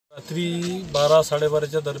रात्री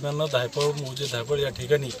 12-12:30च्या दरम्यान धायफळ या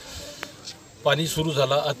ठिकाणी पाणी सुरू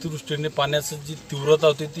झाला। अतिवृष्टीने पाण्याची जी तीव्रता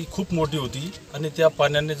होती ती खूप मोठी होती आणि त्या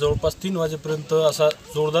पाण्याने जवळपास 3 वाजेपर्यंत असा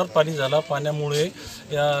जोरदार पाणी झाला। पाण्यामुळे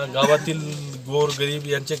या गावातील गोरगरीब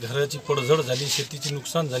यांच्या घराची पडझड झाली, शेतीची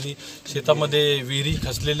नुकसान झाली। शेतामध्ये विहिरी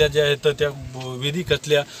खचलेल्या ज्या आहेत त्या विहिरी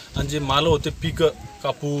खचल्या आणि जे माल होते पिकं,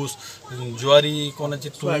 कापूस, ज्वारी, कोणाची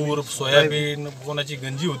तूर, सोयाबीन, कोणाची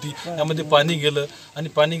गंजी होती, त्यामध्ये पाणी गेलं आणि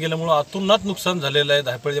पाणी गेल्यामुळे अतोनात नुकसान झालेलं आहे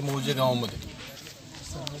धायफळच्या मौजे गावामध्ये।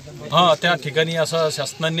 त्या ठिकाणी असा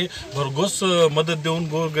शासनाने भरघोस मदत देऊन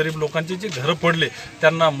गोरगरीब लोकांचे जे घरं पडले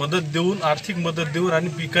त्यांना मदत देऊन, आर्थिक मदत देऊन आणि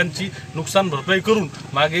पिकांची नुकसान भरपाई करून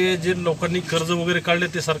मागे जे लोकांनी कर्ज वगैरे काढले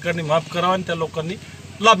ते सरकारने माफ करावं आणि त्या लोकांनी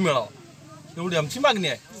लाभ मिळावा, एवढी आमची मागणी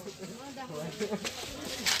आहे।